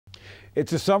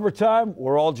It's a summertime.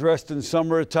 We're all dressed in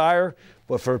summer attire.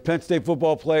 But for a Penn State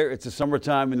football player, it's a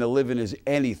summertime, and the living is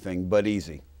anything but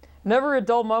easy. Never a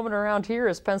dull moment around here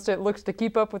as Penn State looks to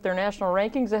keep up with their national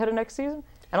rankings ahead of next season,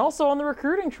 and also on the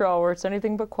recruiting trail where it's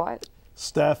anything but quiet.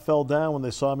 Staff fell down when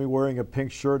they saw me wearing a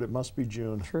pink shirt. It must be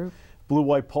June. True. Blue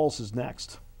White Pulse is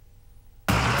next.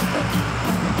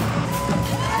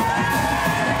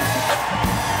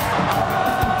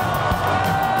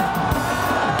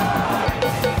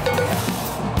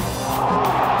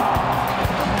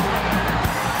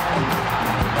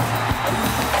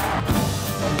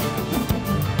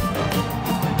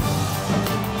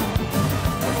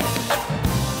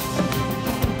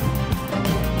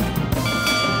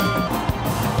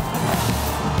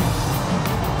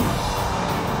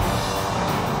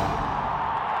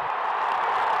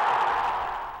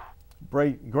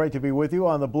 Great to be with you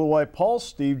on the Blue White Pulse.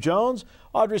 Steve Jones,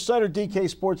 Audrey Snyder,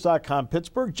 DKSports.com,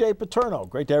 Pittsburgh, Jay Paterno.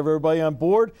 Great to have everybody on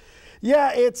board.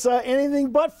 Yeah, it's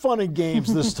anything but fun and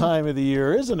games this time of the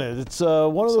year, isn't it? It's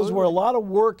one of those where a lot of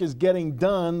work is getting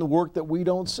done, the work that we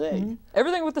don't see. Mm-hmm.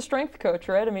 Everything with the strength coach,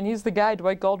 right? I mean, he's the guy,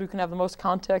 Dwight Gould, who can have the most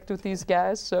contact with these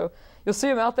guys. So you'll see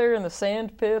him out there in the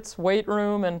sand pits, weight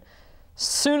room, and as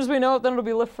soon as we know it, then it'll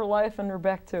be lift for life, and we're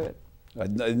back to it.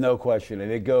 No question,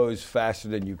 and it goes faster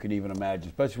than you can even imagine,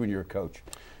 especially when you're a coach,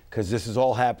 because this is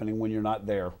all happening when you're not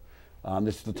there.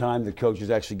 This is the time that coaches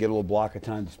actually get a little block of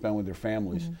time to spend with their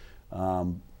families,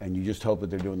 and you just hope that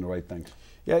they're doing the right things.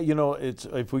 Yeah, you know,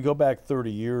 if we go back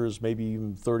 30 years, maybe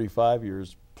even 35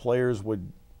 years, players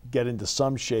would get into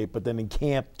some shape, but then in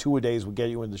camp, 2-a-days would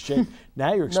get you into shape.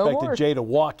 Now you're expected, Jay, to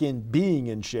walk in being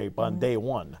in shape on day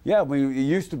one. Yeah, it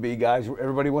used to be guys,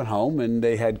 everybody went home and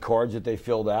they had cards that they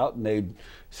filled out and they'd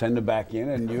send them back in,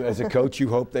 and you, as a coach, you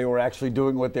hope they were actually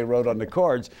doing what they wrote on the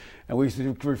cards. And we used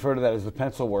to refer to that as the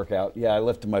pencil workout. Yeah, I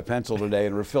lifted my pencil today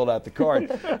and filled out the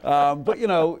card. But, you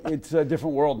know, it's a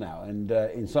different world now. And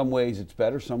in some ways it's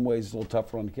better, some ways it's a little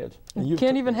tougher on the kids. You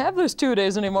can't even have those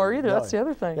 2-a-days anymore either. That's the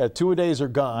other thing. Yeah, 2-a-days are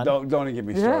gone. Don't even get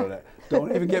me started on that.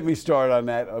 Don't even get me started on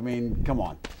that. I mean, come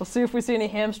on. We'll see if we see any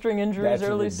hamstring injuries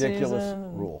early season. That's a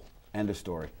ridiculous rule. End of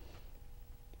story.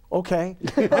 Okay.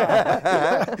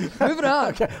 Moving on.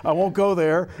 Okay. I won't go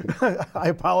there. I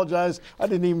apologize. I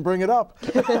didn't even bring it up.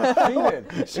 She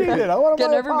did. She did. I want to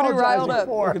Getting everybody riled up.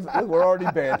 We're already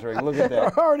bantering. Look at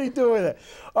that. We're already doing it.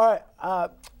 All right.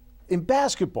 In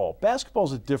basketball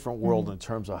is a different world in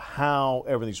terms of how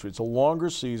everything's treated. It's a longer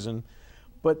season,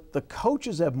 but the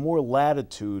coaches have more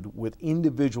latitude with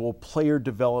individual player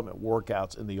development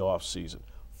workouts in the off season.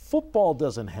 Football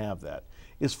doesn't have that.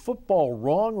 Is football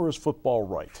wrong or is football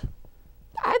right?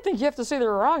 I think you have to say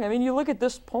they're wrong. I mean, you look at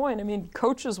this point, I mean,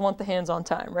 coaches want the hands-on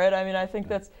time, right? I mean, I think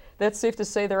that's safe to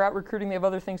say. They're out recruiting, they have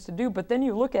other things to do. But then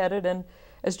you look at it, and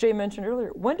as Jay mentioned earlier,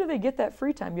 when do they get that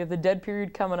free time? You have the dead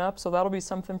period coming up, so that'll be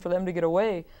something for them to get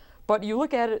away. But you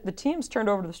look at it, the team's turned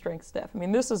over to the strength staff. I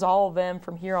mean, this is all of them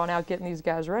from here on out getting these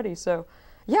guys ready. So,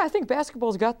 yeah, I think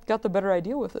basketball's got the better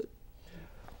idea with it.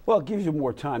 Well, it gives you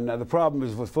more time. Now, the problem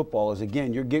is with football is,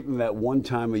 again, you're getting that one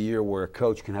time a year where a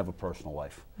coach can have a personal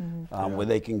life, where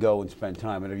they can go and spend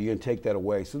time. And if you're going to take that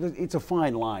away, so it's a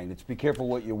fine line. It's be careful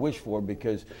what you wish for,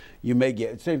 because you may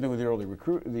get, same thing with the early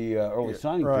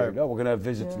signing period. Oh, we're going to have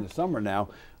visits in the summer now.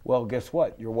 Well, guess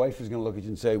what? Your wife is going to look at you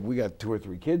and say, we got 2 or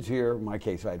 3 kids here. In my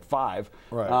case, I had 5.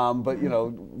 Right. But, you know,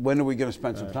 when are we going to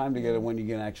spend some time together? When are you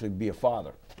going to actually be a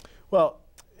father? Well,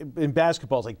 in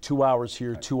basketball, it's like 2 hours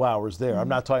here, 2 hours there. I'm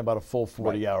not talking about a full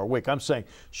 40-hour week. I'm saying,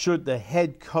 should the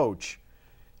head coach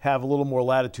have a little more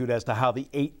latitude as to how the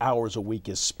 8 hours a week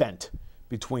is spent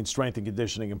between strength and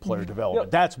conditioning and player development?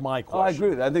 Yep. That's my question. I agree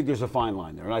with that. I think there's a fine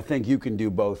line there, and I think you can do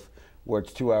both, where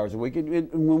it's 2 hours a week. And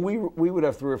when we would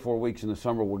have 3 or 4 weeks in the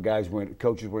summer where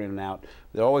coaches were in and out,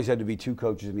 there always had to be 2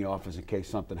 coaches in the office in case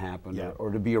something happened,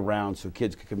 or to be around so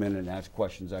kids could come in and ask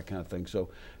questions, that kind of thing. So,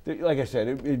 like I said,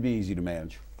 it'd be easy to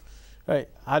manage. Right.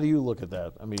 How do you look at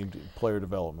that? I mean, player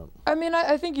development. I mean,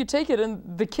 I think you take it, and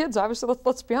the kids, obviously,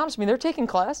 let's be honest, I mean, they're taking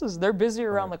classes. They're busy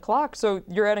around the clock, so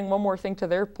you're adding one more thing to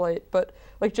their plate. But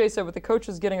like Jay said, with the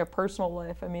coaches getting a personal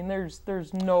life, I mean,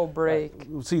 there's no break.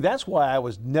 See, that's why I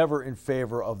was never in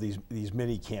favor of these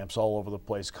mini camps all over the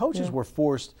place. Coaches were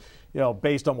forced, you know,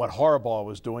 based on what Harbaugh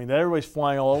was doing, that everybody's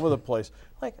flying all over the place.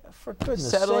 Like, for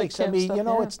goodness sakes, I mean, you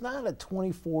know, it's not a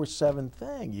 24/7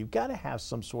 thing. You've got to have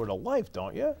some sort of life,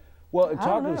 don't you? Well,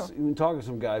 talking to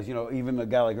some guys, you know, even a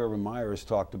guy like Urban Meyer has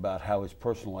talked about how his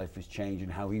personal life has changed and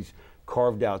how he's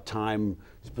carved out time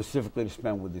specifically to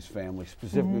spend with his family,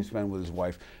 specifically to spend with his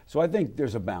wife. So I think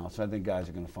there's a balance. I think guys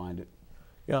are going to find it.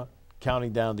 Yeah,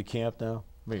 counting down to camp now.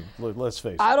 I mean, let's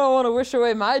face it. I don't want to wish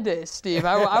away my days, Steve.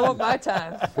 I want my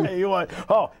time. Hey, you want?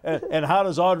 Oh, and how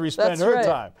does Audrey spend That's her right.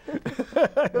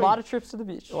 time? A lot of trips to the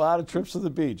beach. A lot of trips to the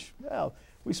beach. Well,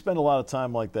 we spend a lot of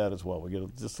time like that as well. We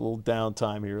get just a little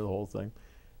downtime here, the whole thing.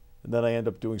 And then I end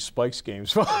up doing Spikes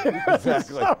games.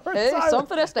 Exactly. Hey,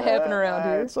 something has to happen around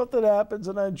here. Something happens,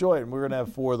 and I enjoy it. And we're going to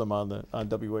have 4 of them on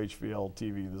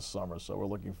WHVL-TV this summer, so we're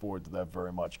looking forward to that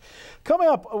very much. Coming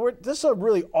up, this is a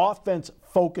really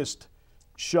offense-focused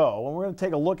show, and we're going to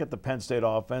take a look at the Penn State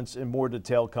offense in more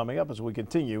detail coming up as we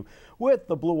continue with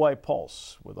the Blue White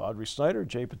Pulse with Audrey Snyder,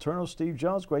 Jay Paterno, Steve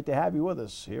Jones. Great to have you with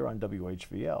us here on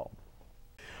WHVL.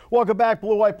 Welcome back,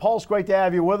 Blue White Pulse. Great to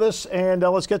have you with us. And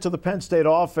let's get to the Penn State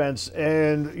offense.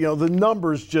 And, you know, the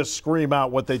numbers just scream out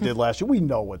what they did last year. We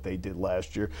know what they did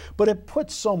last year. But it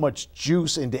puts so much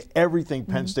juice into everything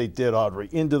Penn State did, Audrey,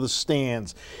 into the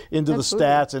stands, into the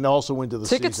stats, and also into the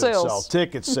ticket season sales. itself.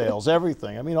 Ticket sales,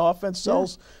 everything. I mean, offense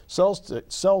sells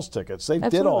tickets. They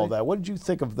did all that. What did you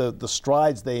think of the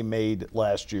strides they made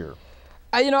last year?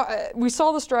 We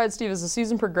saw the strides, Steve, as the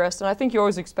season progressed, and I think you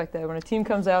always expect that. When a team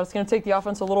comes out, it's going to take the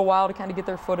offense a little while to kind of get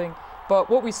their footing. But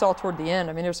what we saw toward the end,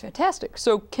 I mean, it was fantastic.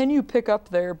 So can you pick up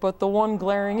there? But the one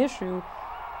glaring issue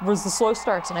was the slow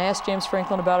starts. And I asked James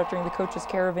Franklin about it during the coaches'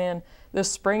 caravan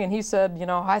this spring, and he said, you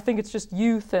know, I think it's just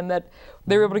youth and that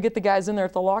they were able to get the guys in there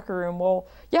at the locker room. Well,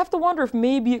 you have to wonder if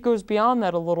maybe it goes beyond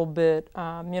that a little bit.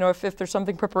 You know, if there's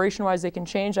something preparation-wise they can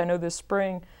change. I know this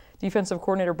spring, defensive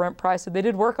coordinator Brent Price said they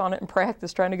did work on it in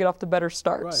practice, trying to get off to better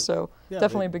starts. Right. So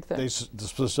definitely a big thing. They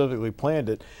specifically planned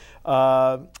it.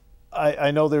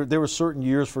 I know there were certain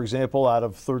years, for example, out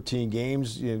of 13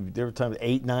 games, there were times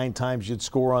 8, 9 times you'd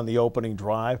score on the opening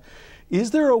drive.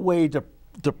 Is there a way to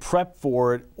prep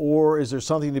for it, or is there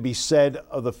something to be said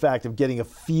of the fact of getting a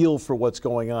feel for what's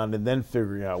going on and then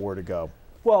figuring out where to go?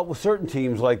 Well, with certain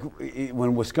teams, like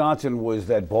when Wisconsin was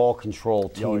that ball control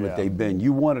team that they've been,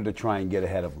 you wanted to try and get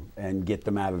ahead of them and get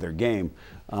them out of their game.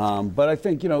 But I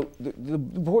think, you know, the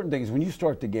important thing is when you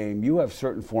start the game, you have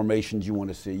certain formations you want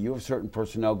to see. You have certain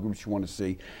personnel groups you want to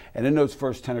see. And in those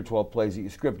first 10 or 12 plays that you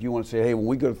script, you want to say, hey, when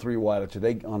we go to 3 wide, are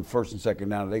they on first and second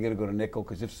down, are they going to go to nickel?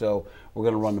 Because if so, we're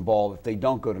going to run the ball. If they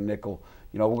don't go to nickel,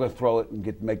 you know, we're going to throw it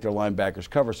and make their linebackers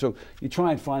cover. So you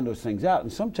try and find those things out.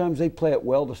 And sometimes they play it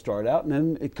well to start out, and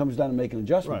then it comes down to making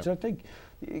adjustments. Right. So I think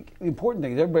the important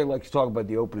thing is everybody likes to talk about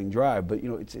the opening drive, but, you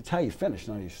know, it's how you finish,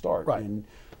 not how you start. Right. And,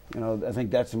 you know, I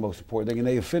think that's the most important thing. And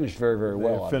they have finished very, very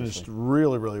well. They finished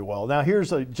really, really well. Now,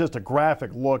 here's just a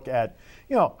graphic look at,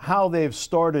 you know, how they've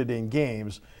started in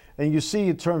games. And you see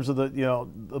in terms of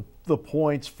the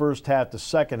points first half to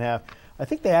second half, I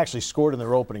think they actually scored in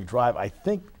their opening drive, I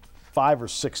think, 5 or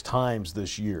 6 times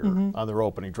this year on their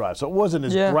opening drive. So it wasn't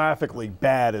as graphically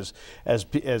bad as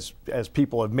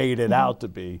people have made it out to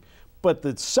be. But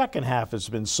the second half has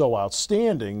been so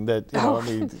outstanding that, you know, I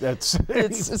mean, that's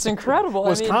it's incredible.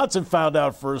 Wisconsin found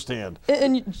out firsthand.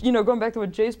 And you know, going back to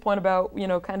what Jay's point about, you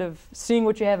know, kind of seeing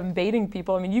what you have and baiting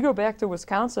people. I mean, you go back to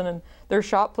Wisconsin and their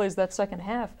shot plays that second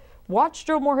half. Watch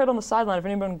Joe Moorhead on the sideline. If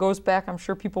anyone goes back, I'm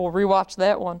sure people will rewatch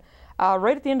that one.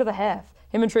 Right at the end of the half,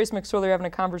 him and Trace McSorley are having a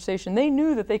conversation. They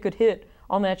knew that they could hit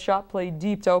on that shot play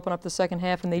deep to open up the second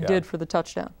half, and they did for the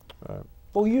touchdown.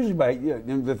 Well, usually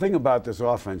the thing about this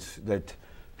offense that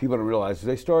people don't realize is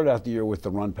they started out the year with the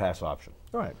run-pass option.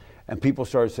 Right. And people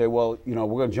started to say, well, you know,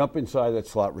 we're going to jump inside that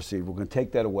slot receiver. We're going to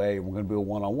take that away, and we're going to do a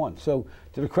one-on-one. So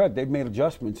to the credit, they've made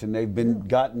adjustments, and they've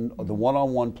gotten the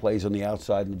one-on-one plays on the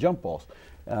outside and the jump balls.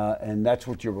 And that's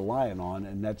what you're relying on,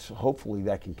 and that's hopefully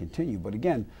that can continue. But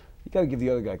again, you got to give the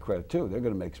other guy credit too. They're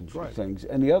going to make some things.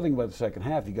 And the other thing about the second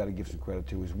half, you got to give some credit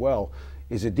to as well,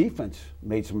 is the defense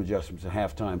made some adjustments at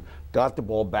halftime, got the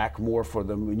ball back more for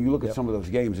them. When you look at some of those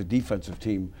games, the defensive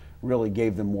team really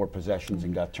gave them more possessions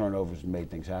and got turnovers and made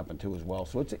things happen too as well.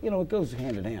 So it's, you know, it goes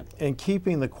hand in hand. And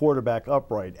keeping the quarterback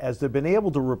upright, as they've been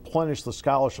able to replenish the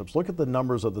scholarships. Look at the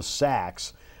numbers of the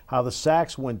sacks, how the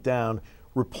sacks went down.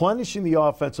 Replenishing the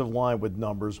offensive line with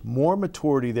numbers, more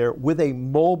maturity there with a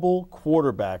mobile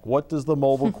quarterback. What does the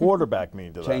mobile quarterback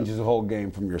mean to that? Changes the whole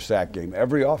game from your sack game.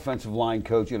 Every offensive line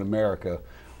coach in America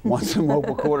wants a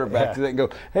mobile quarterback so they can go,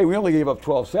 hey, we only gave up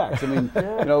 12 sacks. I mean,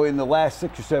 you know, in the last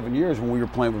 6 or 7 years when we were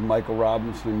playing with Michael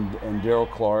Robinson and Darryl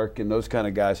Clark and those kind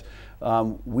of guys,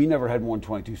 we never had more than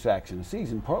 22 sacks in a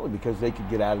season, partly because they could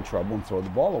get out of trouble and throw the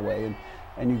ball away.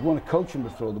 And you want to coach them to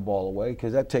throw the ball away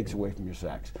because that takes away from your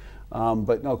sacks.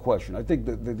 But no question. I think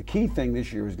the key thing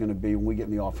this year is going to be when we get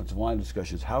in the offensive line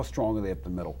discussions, how strong are they up the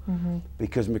middle?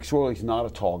 Because McSorley's not a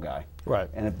tall guy. Right.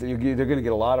 And if they're going to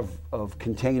get a lot of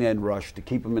contain end rush to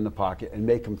keep them in the pocket and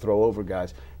make them throw over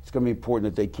guys, it's going to be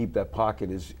important that they keep that pocket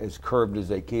as curved as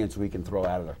they can so he can throw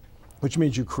out of there. which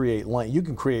means you create lane. You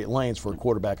can create lanes for a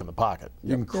quarterback in the pocket.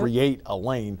 You can create a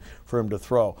lane for him to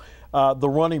throw. The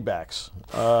running backs,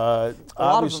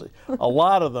 obviously, a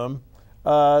lot of them.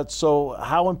 So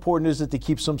how important is it to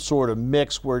keep some sort of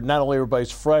mix where not only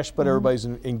everybody's fresh, but everybody's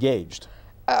engaged?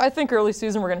 I think early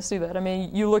season we're going to see that. I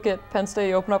mean, you look at Penn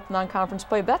State open up non-conference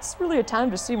play. That's really a time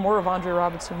to see more of Andre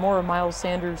Robinson, more of Miles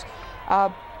Sanders.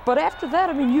 But after that,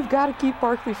 I mean, you've got to keep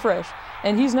Barkley fresh.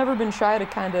 And he's never been shy to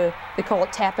kind of, they call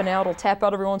it tapping out. He'll tap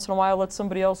out every once in a while, let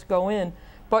somebody else go in.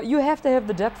 But you have to have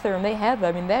the depth there, and they have that.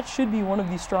 I mean, that should be one of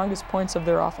the strongest points of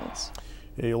their offense.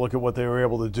 Yeah, you look at what they were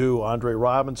able to do. Andre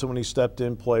Robinson, when he stepped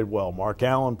in, played well. Mark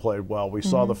Allen played well. We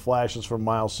saw the flashes from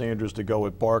Miles Sanders to go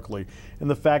with Barkley. And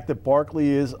the fact that Barkley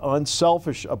is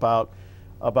unselfish about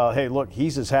hey, look,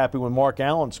 he's as happy when Mark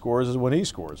Allen scores as when he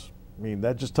scores. I mean,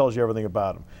 that just tells you everything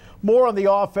about him. More on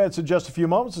the offense in just a few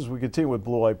moments as we continue with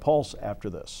Blue White Pulse after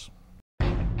this.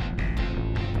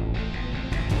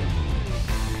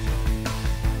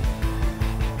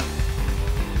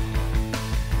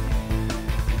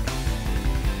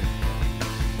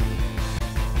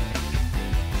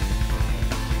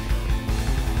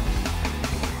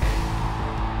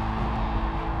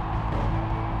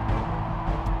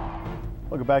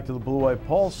 Welcome back to the Blue White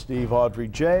Pulse. Steve, Audrey,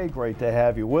 Jay, great to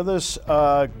have you with us.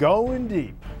 Going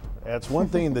deep. That's one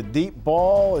thing. The deep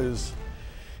ball is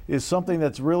something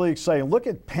that's really exciting. Look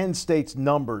at Penn State's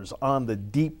numbers on the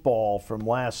deep ball from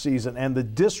last season and the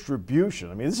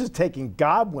distribution. I mean, this is taking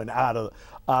Godwin out of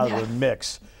the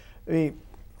mix. I mean,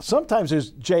 sometimes there's,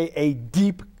 Jay, a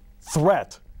deep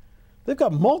threat. They've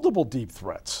got multiple deep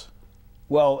threats.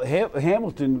 Well,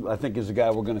 Hamilton, I think, is a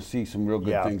guy we're going to see some real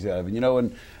good things out of. You know,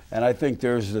 and I think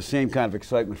there's the same kind of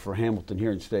excitement for Hamilton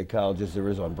here in State College as there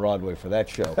is on Broadway for that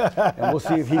show. And we'll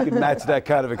see if he can match that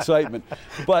kind of excitement.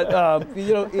 But,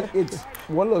 you know, it's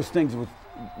one of those things with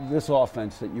this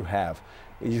offense that you have.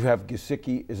 You have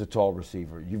Gesicki as a tall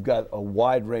receiver. You've got a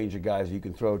wide range of guys you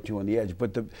can throw to on the edge.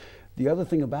 But the other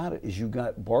thing about it is you've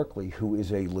got Barkley, who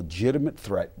is a legitimate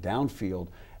threat downfield,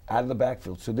 out of the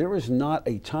backfield. So there is not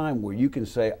a time where you can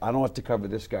say, I don't have to cover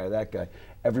this guy or that guy.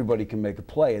 Everybody can make a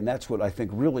play, and that's what I think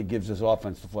really gives this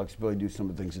offense the flexibility to do some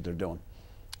of the things that they're doing.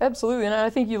 Absolutely, and I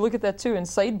think you look at that too, and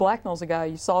Saeed Blacknell's a guy,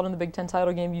 you saw it in the Big Ten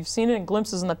title game, you've seen it in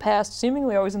glimpses in the past,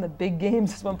 seemingly always in the big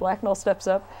games is when Blacknell steps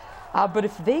up. But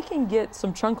if they can get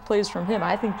some chunk plays from him,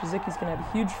 I think Gesicki's going to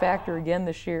have a huge factor again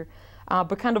this year.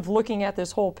 But kind of looking at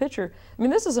this whole picture, I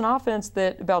mean, this is an offense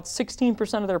that about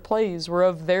 16% of their plays were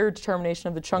of their determination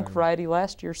of the chunk variety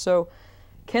last year. So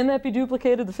can that be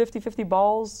duplicated, the 50-50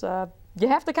 balls? You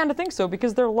have to kind of think so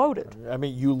because they're loaded. I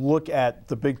mean, you look at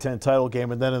the Big Ten title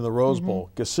game and then in the Rose Bowl,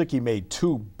 Gesicki made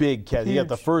two big catches. He got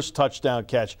the first touchdown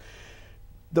catch.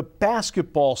 The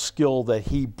basketball skill that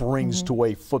he brings to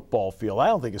a football field, I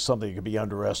don't think it's something that can be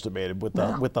underestimated with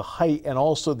the height and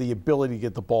also the ability to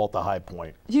get the ball at the high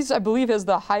point. He's, I believe, has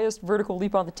the highest vertical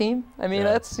leap on the team. I mean,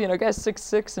 that's, you know, guy's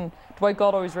 6'6", and Dwight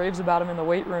Galt always raves about him in the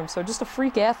weight room. So just a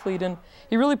freak athlete, and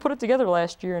he really put it together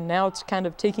last year, and now it's kind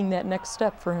of taking that next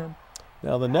step for him.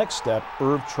 Now the next step,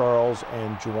 Irv Charles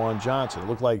and Juwan Johnson. It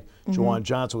looked like Juwan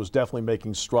Johnson was definitely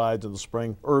making strides in the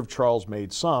spring. Irv Charles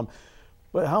made some.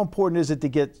 But how important is it to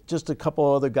get just a couple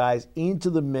of other guys into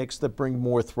the mix that bring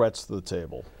more threats to the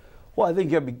table? Well, I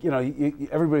think, you know,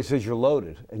 everybody says you're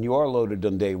loaded, and you are loaded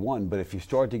on day one, but if you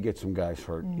start to get some guys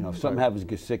hurt, you know, if something happens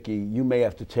to Gesicki, you may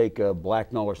have to take a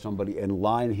Blacknell or somebody and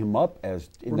line him up as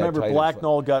in Remember, that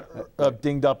Blacknell got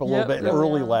dinged up a little bit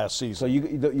early last season. So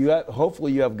you got,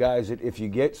 hopefully you have guys that if you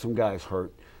get some guys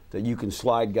hurt, that you can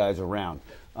slide guys around.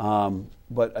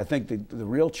 But I think the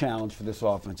real challenge for this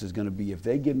offense is going to be if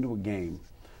they get into a game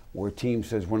where a team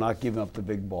says we're not giving up the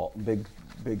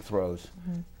big throws,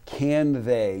 can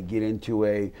they get into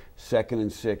a 2nd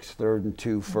and 6, 3rd and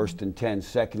 2, 1st and 10,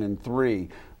 2nd and 3,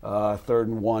 3rd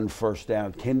and 1, first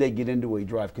down? Can they get into a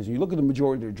drive? Because you look at the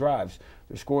majority of their drives,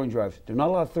 their scoring drives, there's not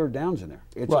a lot of third downs in there.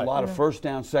 It's a lot of first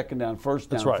down, second down, first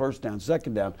down, first down,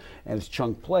 second down, and it's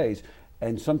chunk plays.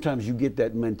 And sometimes you get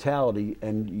that mentality,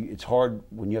 and it's hard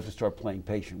when you have to start playing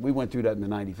patient. We went through that in the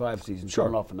 '95 season,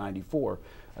 coming off of '94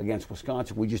 against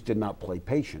Wisconsin. We just did not play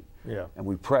patient. And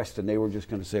we pressed, and they were just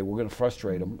going to say, we're going to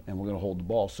frustrate them, and we're going to hold the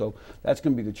ball. So that's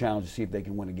going to be the challenge to see if they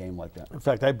can win a game like that. In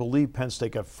fact, I believe Penn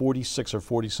State got 46 or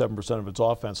 47% of its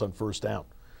offense on first down.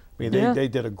 I mean, they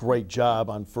did a great job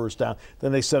on first down.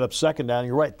 Then they set up second down.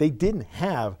 You're right. They didn't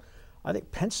have, I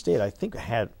think Penn State,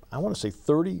 had, I want to say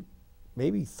 30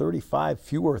 maybe 35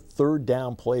 fewer third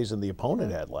down plays than the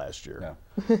opponent had last year. Yeah.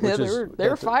 Yeah, they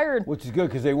were fired. Which is good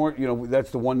because they weren't,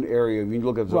 that's the one area, when you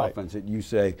look at the Right. offense, that you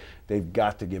say they've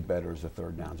got to get better as a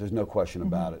third downs. There's no question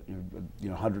about it.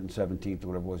 117th or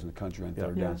whatever it was in the country on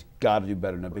third downs. Got to do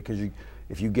better now because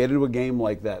if you get into a game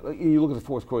like that, you look at the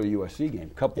fourth quarter of the USC game,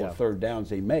 a couple of third downs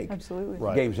they make. Absolutely.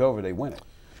 Right. The game's over, they win it.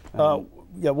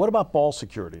 Yeah, what about ball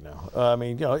security now? I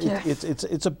mean,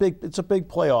 it's a big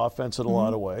play offense in a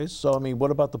lot of ways. So I mean,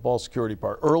 what about the ball security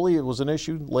part? Early it was an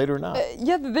issue, later not.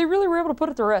 Yeah, they really were able to put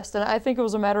it to rest, and I think it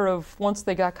was a matter of once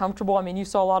they got comfortable. I mean, you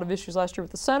saw a lot of issues last year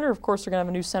with the center. Of course, they're going to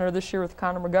have a new center this year with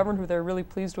Connor McGovern, who they're really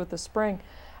pleased with this spring.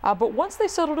 But once they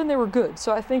settled in, they were good.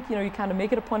 So I think you kind of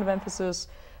make it a point of emphasis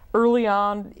early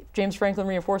on. James Franklin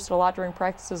reinforced it a lot during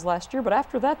practices last year, but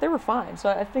after that, they were fine. So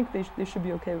I think they should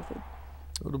be okay with it.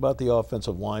 What about the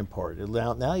offensive line part?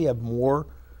 Now you have more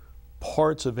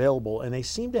parts available, and they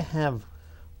seem to have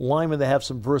linemen that have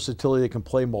some versatility that can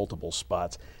play multiple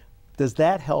spots. Does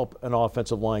that help an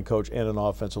offensive line coach and an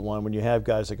offensive line when you have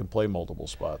guys that can play multiple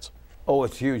spots? Oh,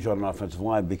 it's huge on an offensive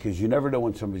line because you never know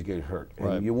when somebody's getting hurt.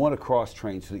 And you want to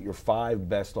cross-train so that your 5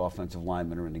 best offensive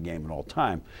linemen are in the game at all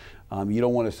time. You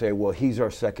don't want to say, well, he's our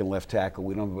second left tackle.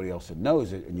 We don't have anybody else that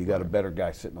knows it, and you got a better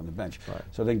guy sitting on the bench.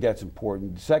 So I think that's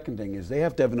important. The second thing is they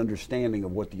have to have an understanding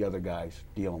of what the other guy's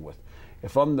dealing with.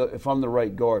 If I'm the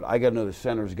right guard, I got to know the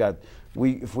center's got.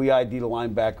 If we ID the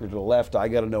linebacker to the left, I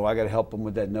got to know. I got to help him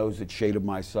with that nose that's shaded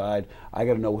my side. I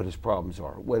got to know what his problems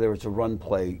are, whether it's a run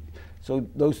play. So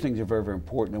those things are very, very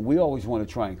important, and we always want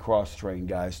to try and cross-train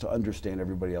guys to understand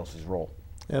everybody else's role.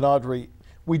 And Audrey,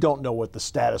 we don't know what the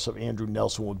status of Andrew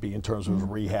Nelson would be in terms of his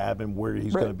rehab and where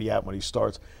he's going to be at when he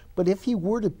starts. But if he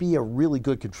were to be a really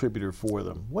good contributor for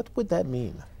them, what would that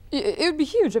mean? It would be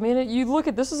huge. I mean, you look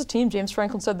at this as a team. James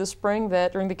Franklin said this spring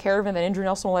that during the caravan that Andrew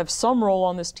Nelson will have some role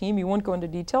on this team. He wouldn't go into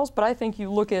details, but I think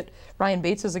you look at Ryan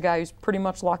Bates as a guy who's pretty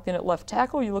much locked in at left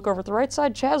tackle. You look over at the right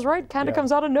side, Chaz Wright kind of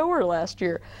comes out of nowhere last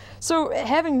year. So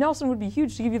having Nelson would be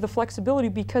huge to give you the flexibility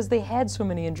because they had so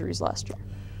many injuries last year.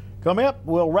 Coming up,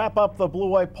 we'll wrap up the Blue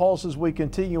White Pulse as we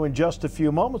continue in just a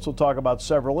few moments. We'll talk about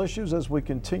several issues as we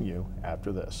continue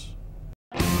after this.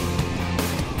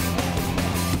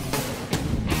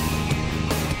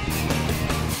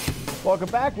 Welcome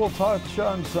back. We'll touch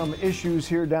on some issues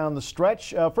here down the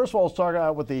stretch. First of all, let's start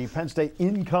out with the Penn State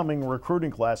incoming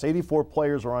recruiting class. 84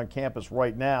 players are on campus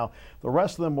right now. The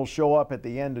rest of them will show up at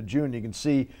the end of June. You can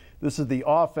see this is the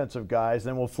offensive guys.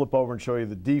 Then we'll flip over and show you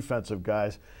the defensive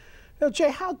guys.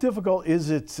 Jay, how difficult is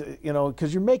it,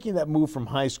 because you're making that move from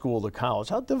high school to college,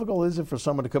 how difficult is it for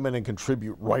someone to come in and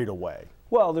contribute right away?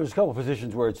 Well, there's a couple of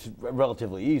positions where it's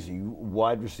relatively easy.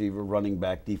 Wide receiver, running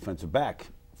back, defensive back.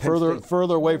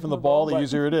 Further away from the ball, the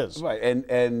easier it is. Right,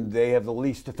 and they have the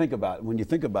least to think about. When you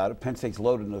think about it, Penn State's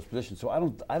loaded in those positions. So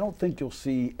I don't think you'll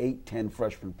see 8, 10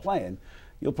 freshmen playing.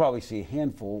 You'll probably see a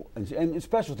handful, and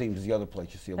special teams is the other place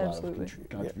you see a lot of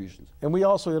contributions. Yeah. And we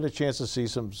also had a chance to see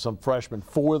some freshmen.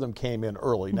 4 of them came in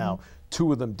early. Now,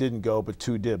 2 of them didn't go, but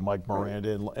 2 did, Mike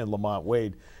Miranda and Lamont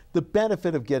Wade. The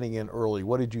benefit of getting in early,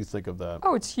 what did you think of that?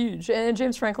 Oh, it's huge. And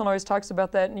James Franklin always talks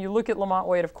about that. And you look at Lamont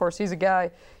Wade, of course, he's a guy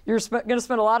you're going to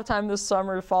spend a lot of time this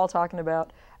summer, fall, talking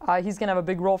about. He's going to have a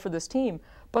big role for this team.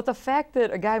 But the fact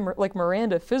that a guy like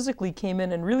Miranda physically came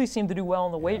in and really seemed to do well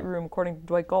in the weight room, according to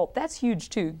Dwight Galt, that's huge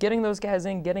too. Getting those guys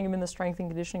in, getting them in the strength and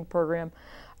conditioning program.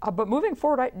 But moving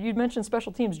forward, you mentioned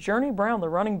special teams. Journey Brown, the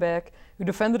running back, who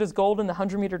defended his gold in the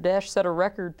 100-meter dash, set a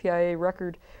record, PIA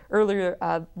record, earlier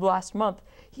last month.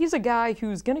 He's a guy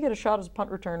who's going to get a shot as a punt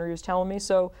returner, he was telling me.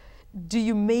 So do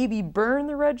you maybe burn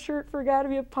the red shirt for a guy to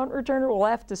be a punt returner? We'll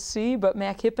have to see. But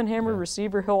Mac Hippenhammer,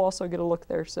 receiver, he'll also get a look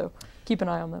there. So keep an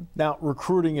eye on them. Now,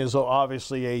 recruiting is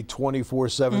obviously a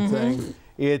 24/7 thing.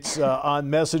 It's on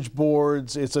message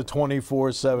boards. It's a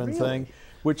 24/7 thing,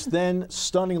 which then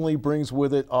stunningly brings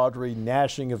with it, Audrey,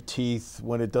 gnashing of teeth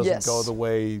when it doesn't go the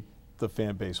way the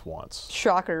fan base wants.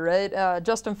 Shocker, right?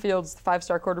 Justin Fields, the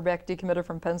 5-star quarterback, decommitted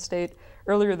from Penn State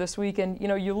earlier this week, and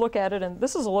you look at it, and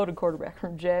this is a loaded quarterback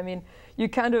room, Jay. I mean, you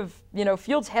kind of,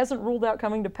 Fields hasn't ruled out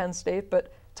coming to Penn State,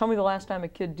 but tell me the last time a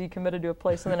kid decommitted to a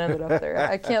place and then ended up there.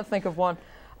 I can't think of one.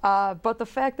 But the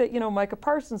fact that Micah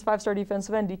Parsons, 5-star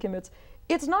defensive end, decommits,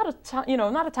 it's not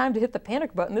a time to hit the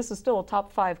panic button. This is still a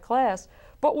top 5 class.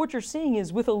 But what you're seeing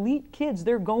is with elite kids,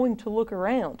 they're going to look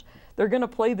around. They're going to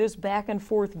play this back and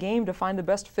forth game to find the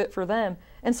best fit for them.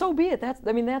 And so be it.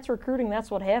 That's recruiting. That's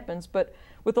what happens. But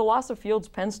with the loss of Fields,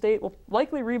 Penn State will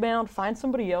likely rebound, find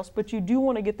somebody else. But you do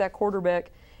want to get that quarterback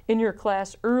in your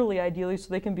class early, ideally, so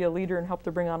they can be a leader and help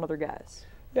to bring on other guys.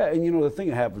 Yeah, and the thing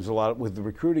that happens a lot with the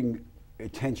recruiting,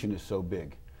 attention is so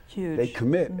big. Huge. They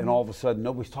commit, and all of a sudden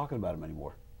nobody's talking about them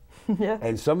anymore. Yeah.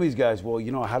 And some of these guys, well,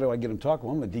 you know, how do I get them talking?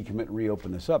 Well, I'm going to decommit and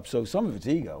reopen this up. So some of it's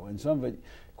ego, and some of it,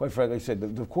 quite frankly, like I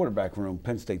said, the quarterback room,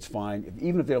 Penn State's fine.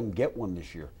 Even if they don't get one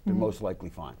this year, they're most likely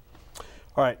fine.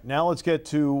 All right, now let's get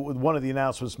to one of the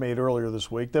announcements made earlier this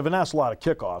week. They've announced a lot of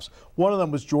kickoffs. One of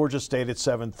them was Georgia State at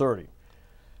 7:30.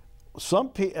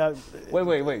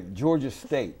 Wait. Georgia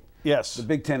State. Yes. The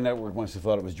Big Ten Network must have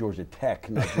thought it was Georgia Tech,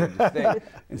 not Georgia State,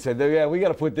 and said, yeah, we got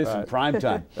to put this in prime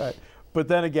time. Right. But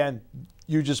then again,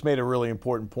 you just made a really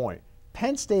important point.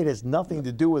 Penn State has nothing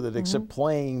to do with it except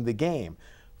playing the game.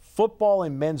 Football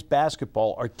and men's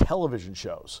basketball are television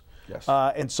shows. Yes.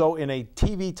 And so in a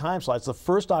TV time slot, it's the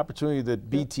first opportunity that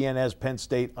BTN has Penn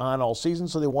State on all season,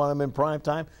 so they want them in prime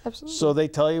time. Absolutely. So they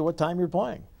tell you what time you're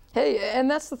playing. Hey, and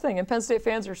that's the thing, and Penn State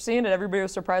fans are seeing it. Everybody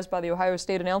was surprised by the Ohio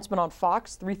State announcement on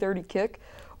Fox, 3:30 kick.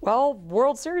 Well,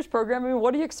 World Series program, I mean,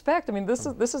 what do you expect? I mean, this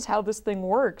is how this thing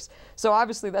works. So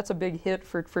obviously that's a big hit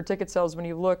for ticket sales when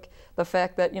you look the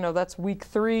fact that, you know, that's week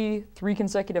 3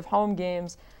 consecutive home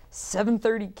games,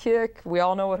 7:30 kick. We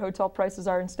all know what hotel prices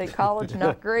are in State College,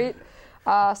 not great.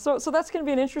 So that's going to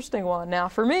be an interesting one. Now,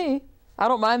 for me, I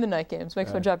don't mind the night games.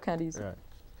 Makes my job kind of easy. Right.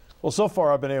 Well, so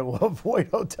far I've been able to avoid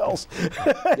hotels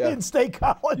in State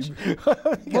College.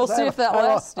 We'll see if that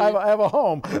lasts. I have a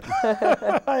home.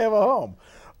 I have a home.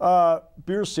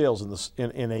 Beer sales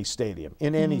in a stadium,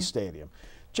 in any stadium.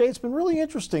 Jay, it's been really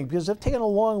interesting because I've taken a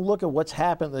long look at what's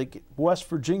happened. Like West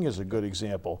Virginia is a good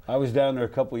example. I was down there a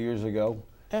couple of years ago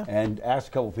and asked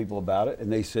a couple of people about it,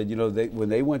 and they said, you know, when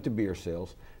they went to beer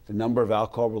sales, the number of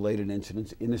alcohol-related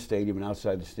incidents in the stadium and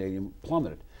outside the stadium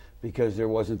plummeted because there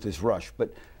wasn't this rush.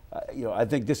 But you know, I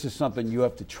think this is something you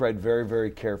have to tread very, very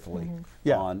carefully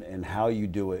on, and how you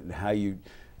do it, and how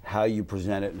you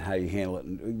present it, and how you handle it.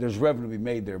 And there's revenue to be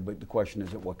made there, but the question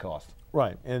is at what cost.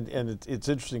 Right, and it's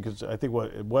interesting because I think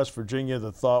what West Virginia,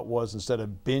 the thought was instead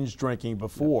of binge drinking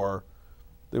before,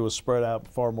 it was spread out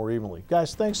far more evenly.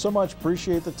 Guys, thanks so much.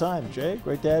 Appreciate the time. Jay,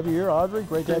 great to have you here. Audrey,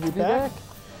 great to have you back.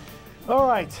 All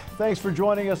right, thanks for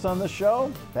joining us on this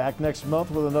show. Back next month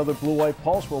with another Blue White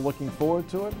Pulse. We're looking forward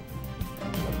to it.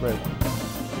 Have a great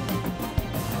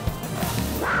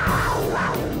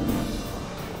one.